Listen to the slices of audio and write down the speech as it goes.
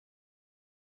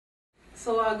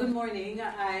Good morning.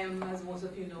 I am, as most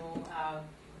of you know,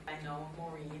 I know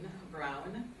Maureen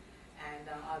Brown, and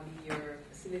I'll be your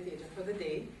facilitator for the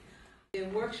day. The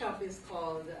workshop is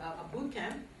called a boot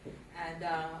camp, and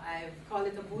I've called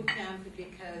it a boot camp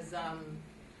because,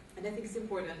 and I think it's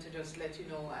important to just let you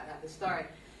know at the start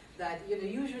that,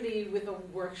 usually with a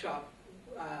workshop,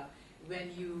 when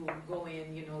you go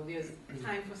in, there's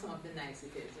time for some of the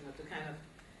niceties, to kind of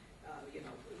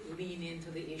lean into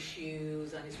the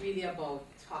issues, and it's really about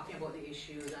talking about the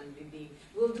issues, and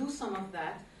we'll do some of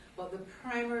that, but the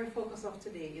primary focus of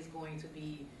today is going to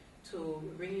be to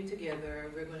bring you together.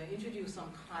 We're going to introduce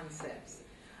some concepts,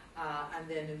 and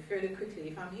then fairly quickly,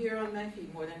 if I'm here on my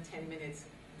feet more than 10 minutes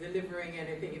delivering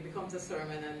anything, it becomes a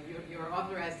sermon, and you're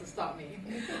authorized to stop me.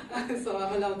 So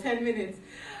I'm allowed 10 minutes,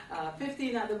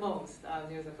 15 at the most.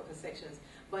 There's a couple of sections.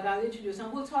 But I'll introduce,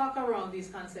 and we'll talk around these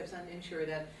concepts and ensure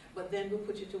that, but then we'll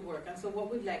put you to work. And so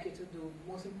what we'd like you to do,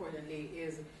 most importantly,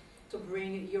 is to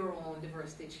bring your own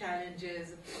diversity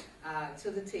challenges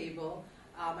to the table.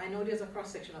 I know there's a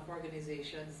cross-section of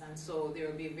organizations, and so there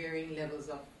will be varying levels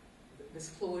of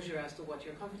disclosure as to what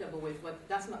you're comfortable with, but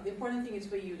that's not, the important thing is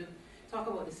for you to talk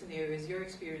about the scenarios you're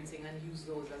experiencing and use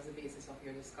those as the basis of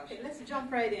your discussion. Let's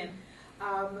jump right in.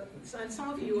 And some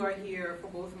of you are here for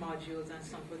both modules and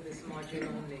some for this module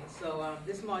only. So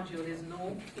this module is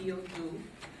know, feel, do.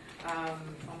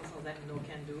 Almost sounds like no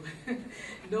can do.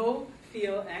 Know,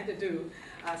 feel, and do.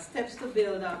 Steps to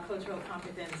build cultural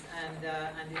competence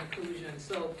and inclusion.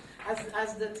 So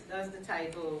as the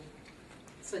title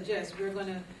suggests, we're going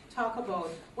to talk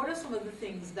about what are some of the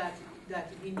things that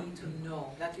we need to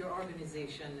know, that your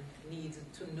organization needs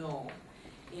to know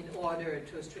in order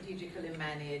to strategically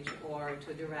manage or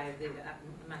to derive the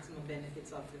maximum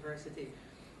benefits of diversity.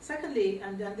 Secondly,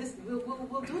 and this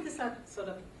we'll do this at sort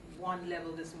of one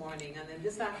level this morning, and then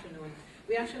this afternoon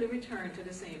we actually return to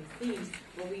the same themes,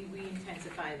 but we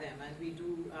intensify them, and we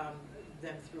do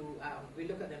them through, we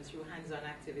look at them through hands-on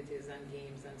activities and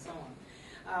games and so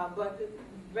on. But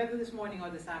whether this morning or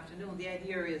this afternoon, the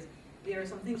idea is there are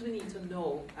some things we need to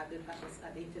know at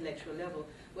the intellectual level,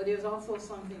 but there's also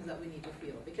some things that we need to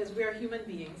feel, because we are human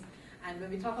beings, and when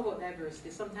we talk about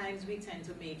diversity, sometimes we tend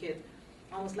to make it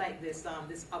almost like this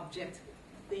object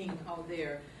thing out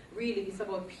there. Really, it's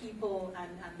about people and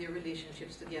their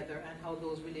relationships together, and how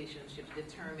those relationships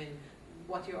determine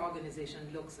what your organization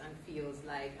looks and feels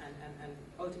like, and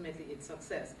ultimately its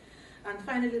success. And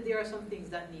finally, there are some things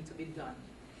that need to be done.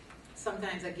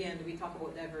 Sometimes, again, we talk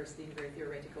about diversity in very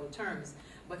theoretical terms,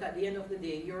 but at the end of the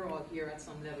day, you're all here at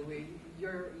some level where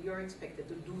you're expected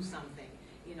to do something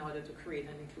in order to create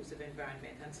an inclusive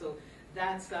environment. And so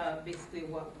that's basically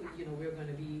what we're going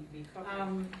to be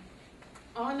covering.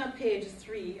 On page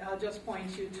 3, I'll just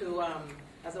point you to,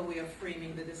 as a way of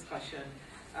framing the discussion,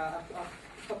 a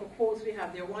couple of quotes we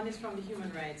have there. One is from the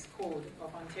Human Rights Code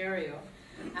of Ontario.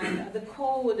 And the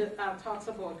code talks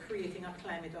about creating a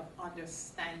climate of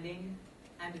understanding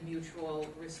and mutual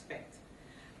respect.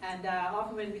 And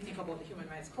often when we think about the Human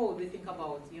Rights Code, we think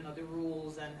about the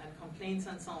rules and complaints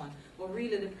and so on. But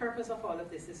really the purpose of all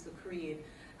of this is to create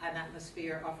an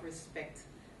atmosphere of respect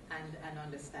and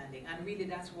understanding. And really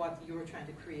that's what you're trying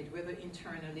to create, whether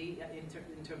internally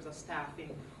in terms of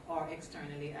staffing or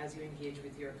externally as you engage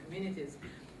with your communities.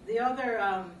 The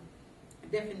other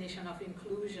definition of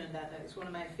inclusion that is one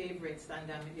of my favorites, and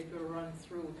it will run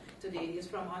through today, is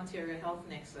from Ontario Health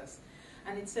Nexus.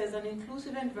 And it says an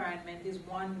inclusive environment is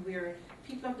one where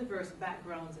people of diverse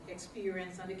backgrounds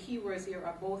experience, and the key words here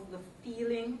are both the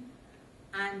feeling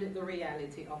and the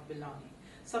reality of belonging.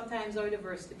 Sometimes our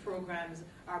diversity programs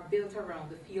are built around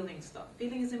the feeling stuff.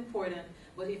 Feeling is important,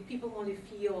 but if people only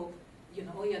feel,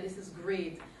 oh yeah, this is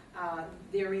great,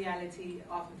 their reality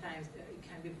oftentimes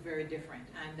can be very different.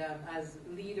 And as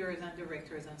leaders and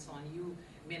directors and so on, you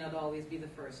may not always be the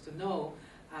first to know.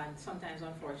 And sometimes,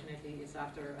 unfortunately, it's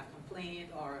after a complaint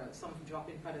or some drop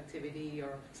in productivity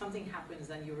or something happens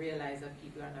and you realize that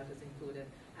people are not as included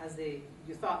as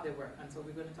you thought they were. And so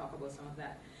we're going to talk about some of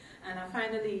that. And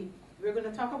finally, we're going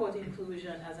to talk about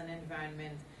inclusion as an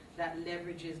environment that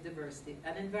leverages diversity,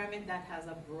 an environment that has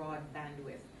a broad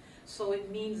bandwidth. So it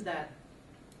means that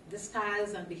the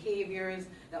styles and behaviors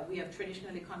that we have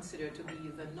traditionally considered to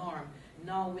be the norm,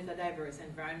 now with a diverse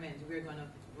environment, we're going to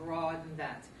broaden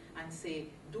that and say,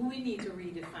 do we need to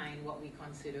redefine what we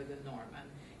consider the norm?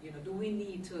 And do we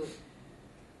need to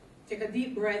take a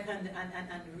deep breath and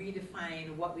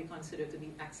redefine what we consider to be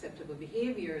acceptable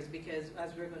behaviors, because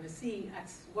as we're going to see,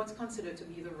 what's considered to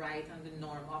be the right and the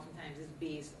norm oftentimes is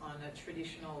based on a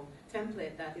traditional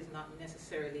template that is not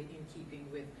necessarily in keeping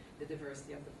with the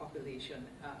diversity of the population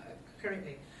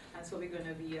currently. And so we're going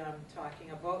to be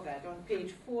talking about that. On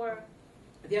page 4,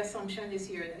 the assumption is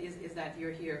that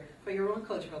you're here for your own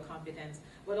cultural competence,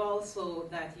 but also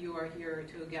that you are here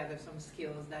to gather some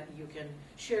skills that you can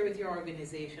share with your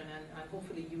organization and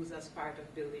hopefully use as part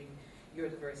of building your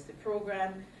diversity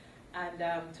program. And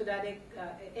to that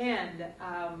end,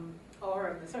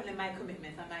 or certainly my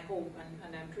commitment and my hope,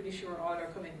 and I'm pretty sure all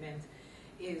our commitment,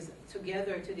 is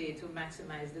together today to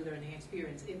maximize the learning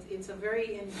experience. It's a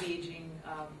very engaging,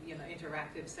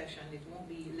 interactive session. It won't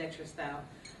be lecture style,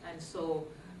 and so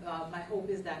my hope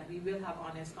is that we will have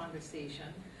honest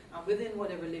conversation within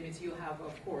whatever limits you have,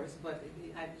 of course. But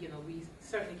we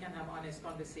certainly can have honest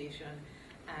conversation,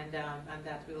 and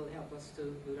that will help us to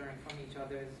learn from each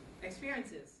other's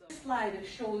experiences. So this slide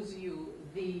shows you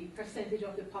the percentage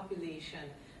of the population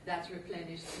that's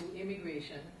replenished through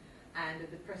immigration, and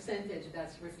the percentage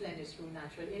that's replenished through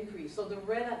natural increase. So the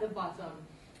red at the bottom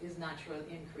is natural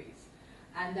increase.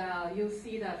 And you'll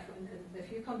see that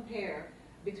if you compare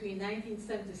between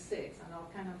 1976, and I'll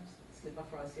kind of slip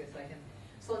across here so I can,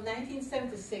 so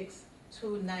 1976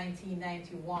 to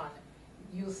 1991,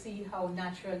 you'll see how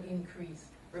natural increase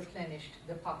replenished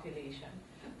the population.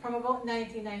 From about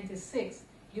 1996,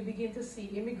 you begin to see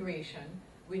immigration,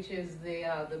 which is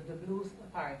the blue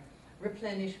part,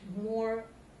 replenish more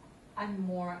and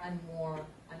more and more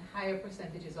and higher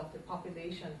percentages of the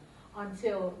population,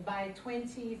 until by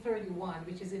 2031,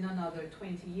 which is in another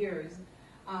 20 years,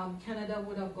 Canada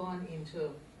would have gone into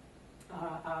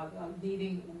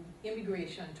needing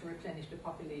immigration to replenish the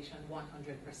population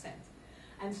 100%.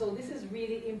 And so this is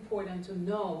really important to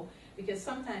know, because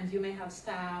sometimes you may have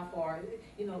staff, or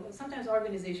sometimes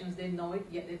organizations, they know it,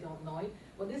 yet they don't know it.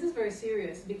 But this is very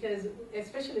serious, because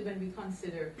especially when we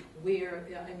consider where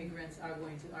immigrants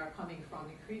are coming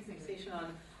from, increasing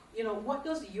on, what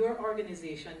does your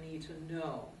organization need to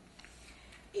know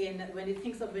when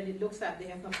it looks at the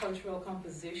ethnocultural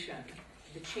composition,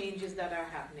 the changes that are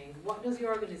happening? What does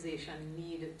your organization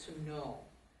need to know?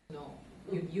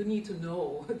 You need to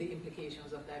know the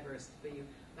implications of diversity for you.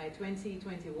 By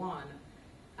 2021,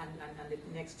 and the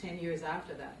next 10 years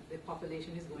after that, the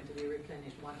population is going to be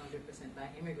replenished 100% by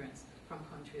immigrants from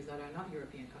countries that are not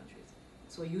European countries.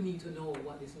 So you need to know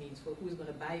what this means for who's going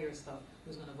to buy your stuff,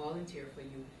 who's going to volunteer for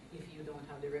you if you don't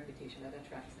have the reputation that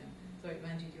attracts them. Sorry,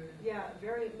 Manjit, you're... Yeah,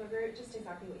 just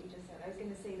exactly what you just said. I was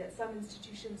going to say that some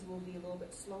institutions will be a little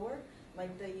bit slower,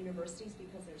 like the universities,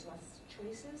 because there's less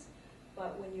choices.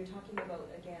 But when you're talking about,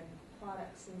 again,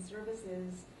 products and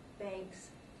services, banks,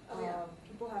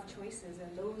 people have choices,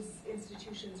 and those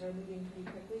institutions are moving pretty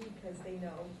quickly because they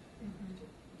know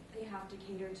they have to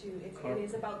cater to, it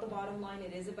is about the bottom line,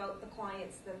 it is about the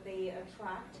clients that they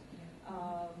attract.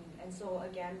 And so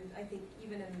again, I think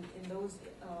even in those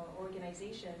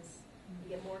organizations,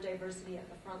 you get more diversity at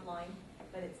the front line,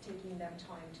 but it's taking them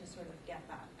time to sort of get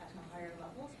that at the higher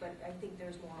levels. But I think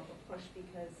there's more of a push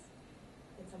because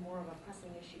it's more of a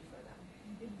pressing issue for them.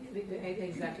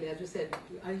 Exactly, as you said,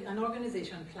 an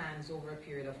organization plans over a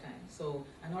period of time. So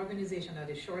an organization that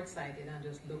is short-sighted and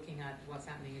just looking at what's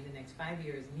happening in the next 5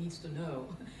 years needs to know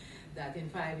that in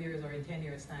 5 years or in 10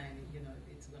 years' time,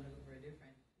 it's going to look very different.